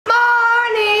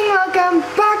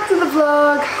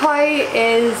vlog. How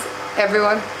is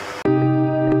everyone?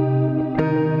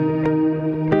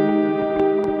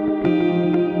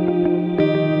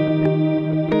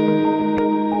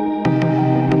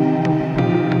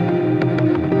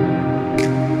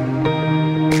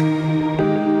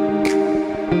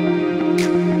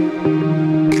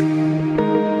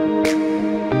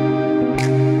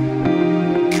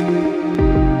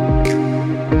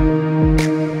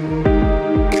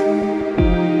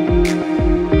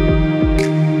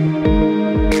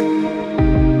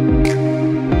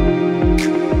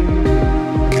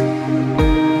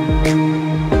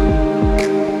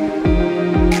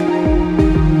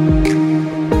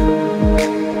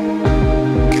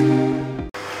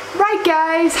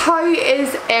 How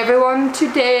is everyone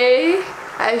today?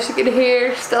 As you can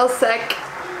hear, still sick,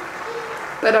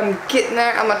 but I'm getting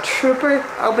there. I'm a trooper.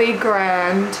 I'll be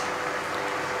grand.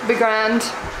 I'll be grand.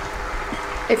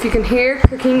 If you can hear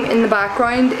cooking in the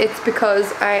background, it's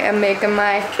because I am making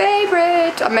my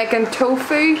favourite. I'm making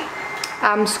tofu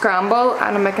scramble,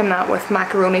 and I'm making that with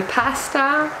macaroni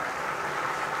pasta.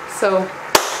 So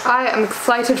I am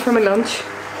excited for my lunch.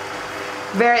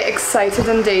 Very excited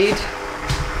indeed.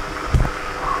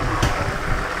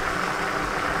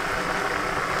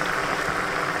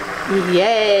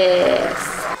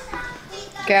 Yes!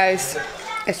 Guys,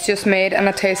 it's just made and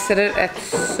I tasted it. It's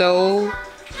so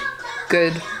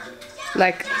good.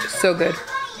 Like, so good.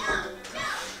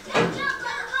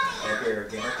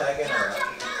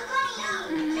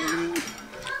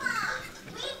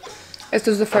 This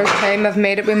is the first time I've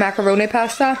made it with macaroni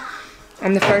pasta,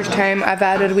 and the first time I've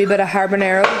added a wee bit of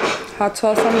habanero hot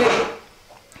sauce on it.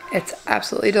 It's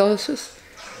absolutely delicious.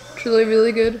 It's really,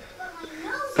 really good.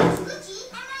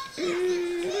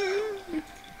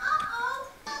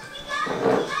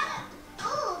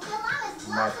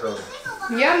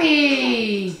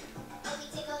 Yummy!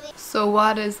 So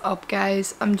what is up,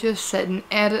 guys? I'm just sitting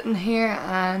editing here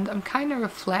and I'm kind of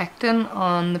reflecting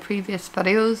on the previous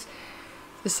videos.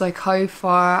 Just like how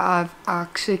far I've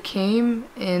actually came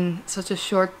in such a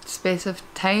short space of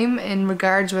time in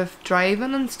regards with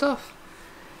driving and stuff.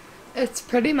 It's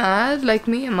pretty mad. Like,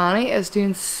 me and Manny is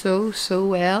doing so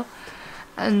well,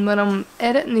 and when I'm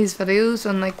editing these videos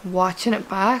and like watching it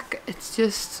back,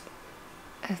 it's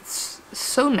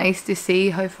so nice to see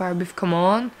how far we've come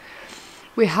on.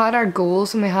 We had our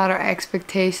goals and we had our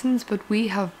expectations, but we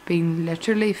have been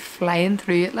literally flying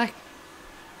through it, like.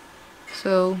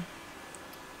 So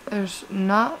there's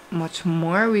not much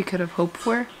more we could have hoped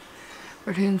for.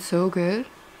 We're doing so good.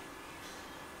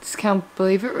 Just can't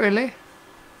believe it, really.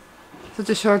 Such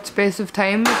a short space of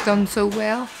time, we've done so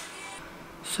well.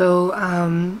 So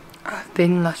I've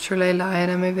been literally lying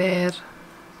in my bed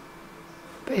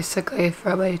basically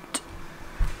for about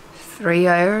 3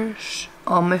 hours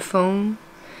on my phone.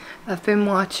 I've been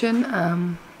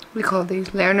watching we call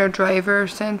these learner driver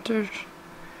centers,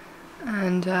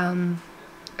 and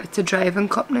it's a driving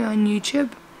company on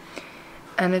YouTube,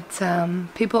 and it's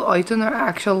people out on their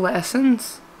actual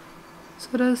lessons. So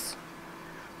it is.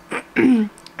 And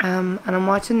I'm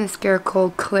watching this girl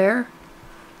called Claire.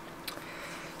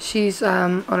 She's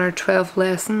on her 12th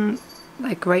lesson,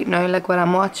 like right now, like what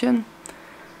I'm watching.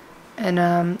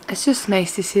 And it's just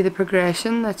nice to see the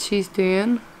progression that she's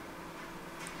doing.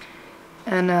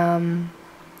 And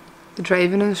the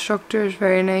driving instructor is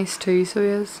very nice too, so he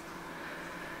is.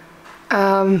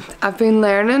 I've been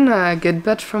learning a good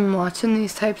bit from watching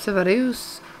these types of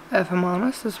videos, if I'm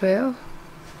honest, as well.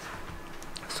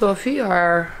 So if you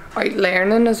are out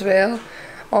learning as well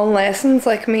on lessons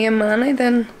like me and Manny,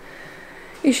 then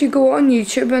you should go on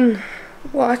YouTube and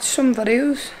watch some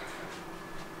videos.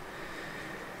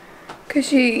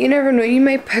 Because you never know, you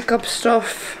might pick up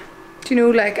stuff, you know,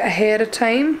 like ahead of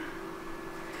time.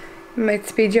 It might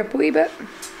speed you up a wee bit.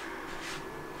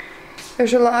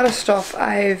 There's a lot of stuff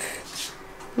I've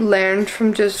learned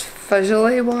from just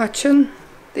visually watching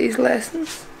these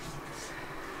lessons.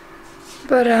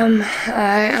 But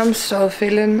I am still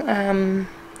feeling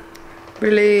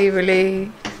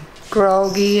really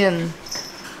groggy and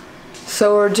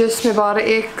sore, just my body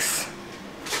aches.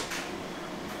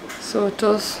 So it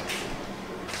does.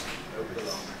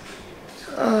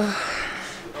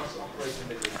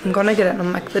 I'm gonna get in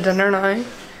and make the dinner now.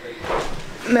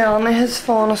 Melanie has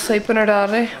fallen asleep in her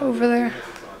daddy over there.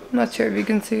 I'm not sure if you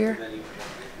can see her.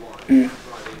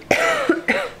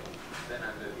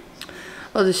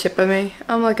 I'll just ship me.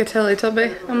 I'm like a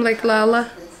Teletubby. I'm like Lala.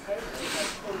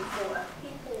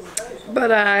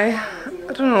 But I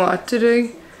don't know what to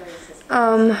do.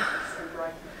 I'm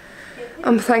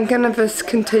thinking if this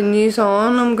continues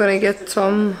on, I'm gonna get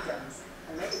some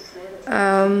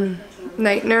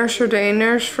night nurse or day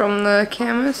nurse from the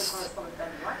chemist.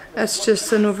 It's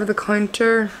just an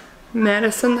over-the-counter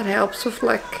medicine that helps with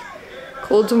like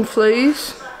colds and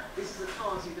flus.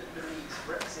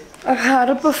 I've had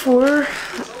it before.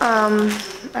 I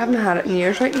haven't had it in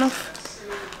years right enough.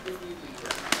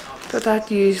 But that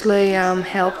usually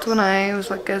helped when I was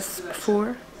like this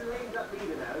before.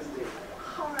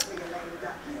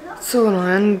 So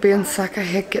annoying being sick. I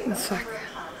hate getting sick.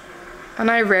 And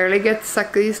I rarely get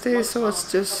sick these days, so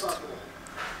it's just...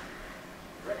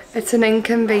 it's an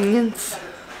inconvenience.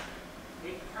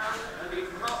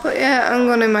 But yeah, I'm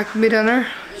gonna make me dinner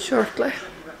shortly.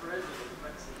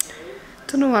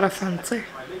 Don't know what I fancy.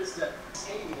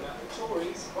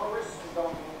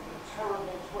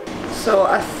 So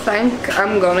I think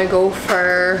I'm gonna go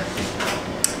for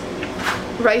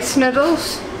rice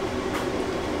noodles.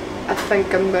 I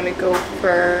think I'm gonna go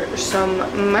for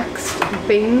some mixed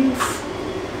beans.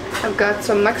 I've got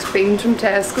some mixed beans from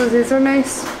Tesco's, these are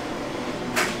nice.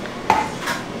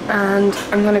 And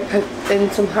I'm gonna put in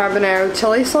some habanero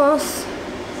chili sauce.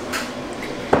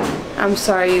 I'm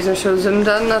sorry, these are so zoomed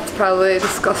in, that's probably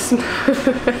disgusting.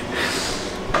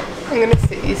 I'm gonna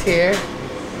sit these here.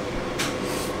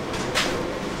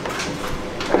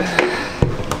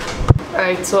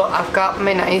 Right, so I've got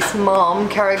my nice mom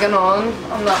cardigan on.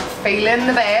 I'm not feeling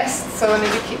the best, so I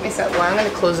need to keep myself warm. I'm gonna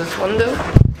close this window.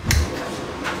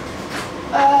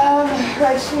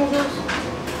 Rice noodles.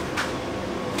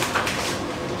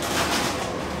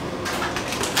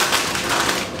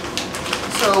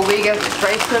 So we get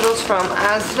rice noodles from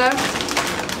Asda.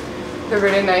 They're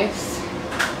really nice.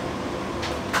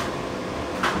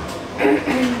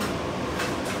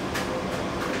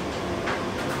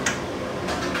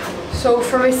 So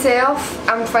for myself,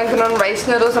 I'm thinking on rice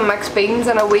noodles and mixed beans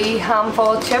and a wee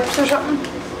handful of chips or something.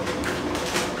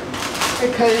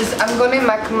 Because I'm going to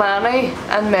make manny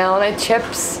and melony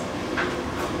chips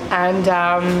and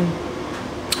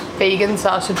vegan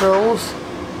sausage rolls.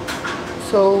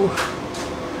 So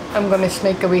I'm going to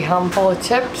sneak a wee handful of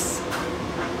chips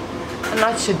and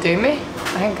that should do me.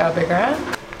 I think I'll be grand.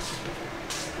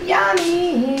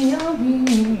 Yummy,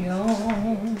 yummy,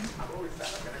 yum.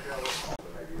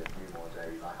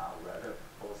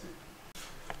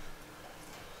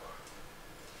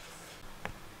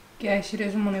 Yeah, she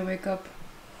doesn't want to wake up.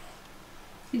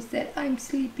 She said, I'm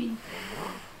sleepy.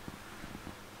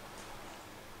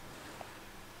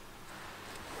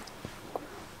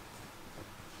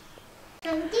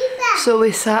 So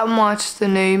we sat and watched the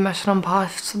new Mission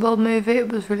Impossible movie. It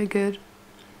was really good.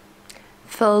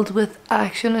 Filled with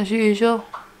action as usual.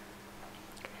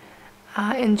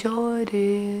 I enjoyed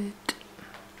it.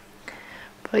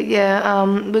 But yeah,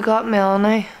 we got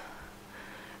Melanie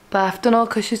bathed and all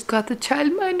because she's got the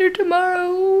childminder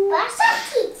tomorrow.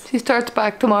 She starts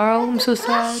back tomorrow. I'm so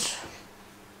sad.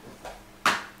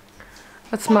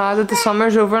 That's mad that the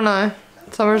summer's over now.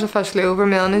 Summer's officially over.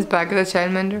 Melanie's back at the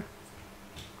childminder.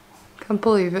 Can't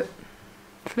believe it.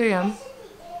 Flew in.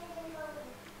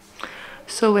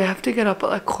 So we have to get up at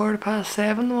like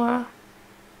 7:15 tomorrow.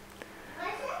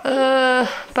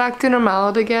 Back to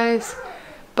normality, guys.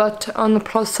 But on the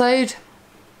plus side,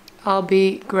 I'll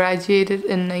be graduated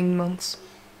in 9 months,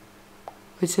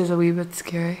 which is a wee bit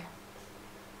scary.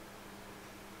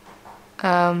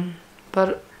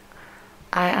 But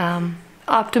I am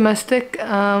optimistic.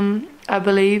 I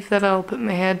believe that I'll put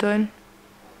my head down,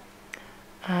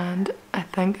 and I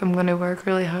think I'm going to work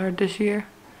really hard this year,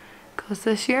 because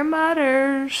this year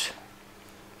matters.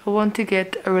 I want to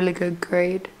get a really good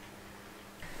grade.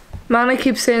 Manny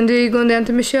keeps saying, "Do you going down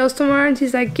to Michelle's tomorrow?" And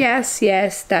she's like, "Yes,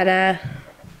 yes, dada."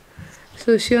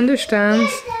 So she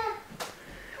understands.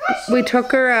 We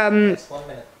took her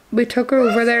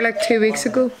over there like 2 weeks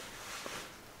ago.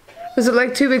 Was it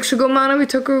like 2 weeks ago, Manny, we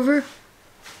took her over?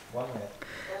 1 minute.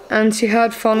 And she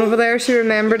had fun over there, she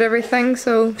remembered everything,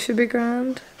 so she'll be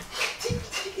grand.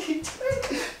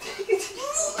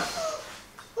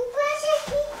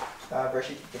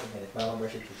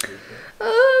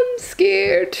 I'm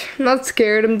scared. I'm not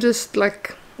scared, I'm just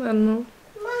like, I don't know.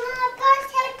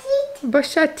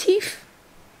 Brush your teeth.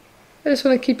 I just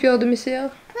want to keep you all to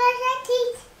myself. Brush your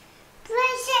teeth.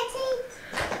 Brush your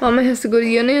teeth. Mama has to go to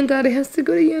uni and Daddy has to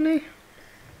go to uni.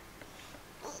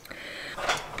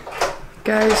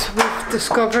 Guys, we've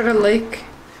discovered a leak.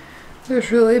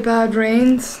 There's really bad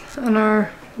rains and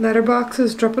our letterbox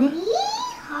is dripping.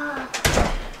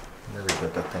 Really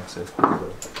good, I think so.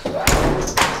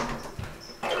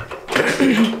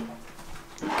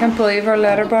 Can't believe our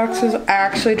letterbox is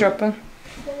actually dripping.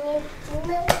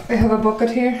 We have a bucket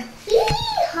here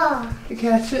to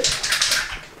catch it.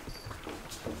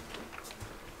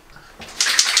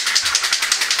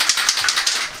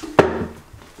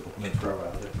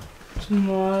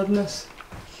 Madness.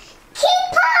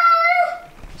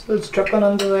 Keeper! So it's dripping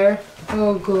under there.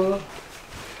 Oh god.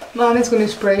 Manny's going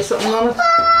to spray something on it.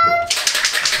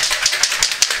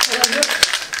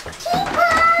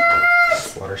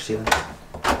 Water sealant.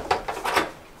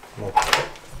 Nope.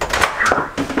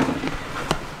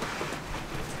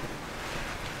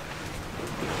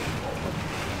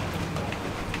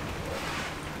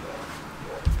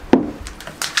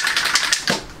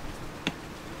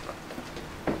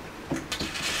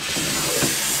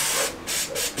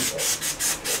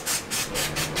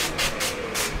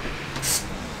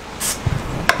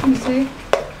 You see?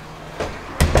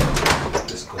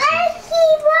 Disgusting.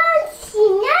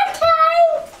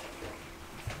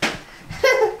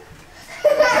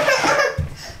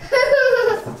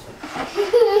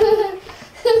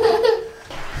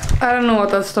 I don't know what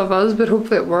that stuff is, but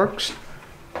hopefully it works.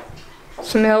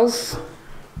 Smells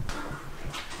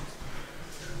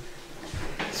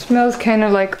kind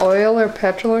of like oil or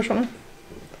petrol or something.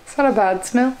 It's not a bad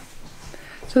smell.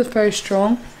 It's just very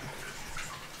strong.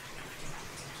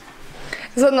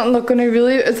 Is that not looking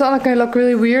really? It's not going to look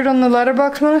really weird on the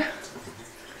letterbox, man.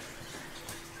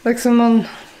 Like someone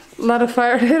lit a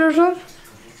fire to it or something.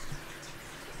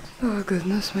 Oh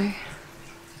goodness me.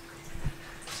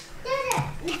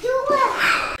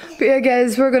 But yeah,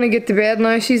 guys, we're gonna get to bed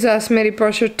now. She's asked me to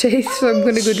brush her teeth, so I'm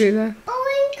gonna go do that.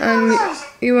 And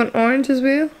you want orange as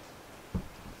well?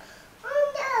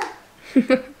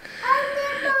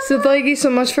 So thank you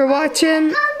so much for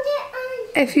watching.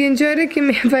 If you enjoyed it, give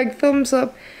me a big thumbs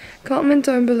up, comment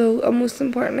down below, and most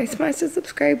importantly, smash the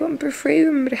subscribe button for free.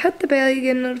 Remember to hit the bell, you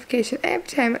get a notification every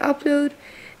time I upload.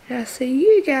 And I'll see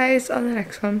you guys on the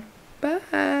next one.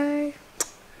 Bye.